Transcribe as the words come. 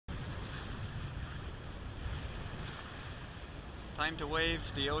Time to wave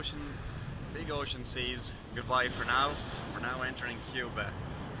the ocean, big ocean seas goodbye for now. We're now entering Cuba.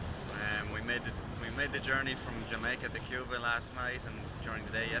 We made the journey from Jamaica to Cuba last night and during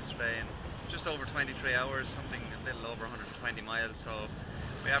the day yesterday, and just over 23 hours, something a little over 120 miles. So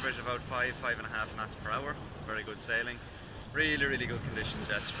we averaged about 5.5 knots per hour. Very good sailing. Really good conditions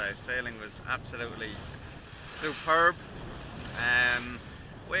yesterday. Sailing was absolutely superb.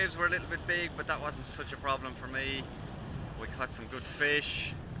 Waves were a little bit big, but that wasn't such a problem for me. We caught some good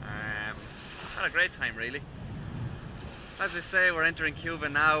fish. Had a great time, really. As I say, we're entering Cuba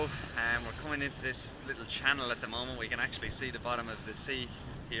now, and we're coming into this little channel at the moment. We can actually see the bottom of the sea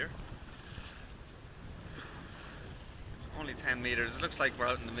here. It's only 10 meters. It looks like we're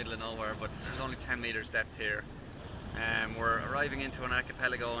out in the middle of nowhere, but there's only 10 meters depth here. We're arriving into an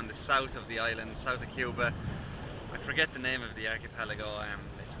archipelago in the south of the island, south of Cuba. I forget the name of the archipelago.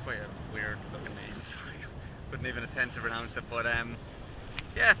 It's quite a weird looking name, so I couldn't even attempt to pronounce it. But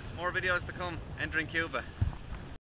yeah, more videos to come. Entering Cuba.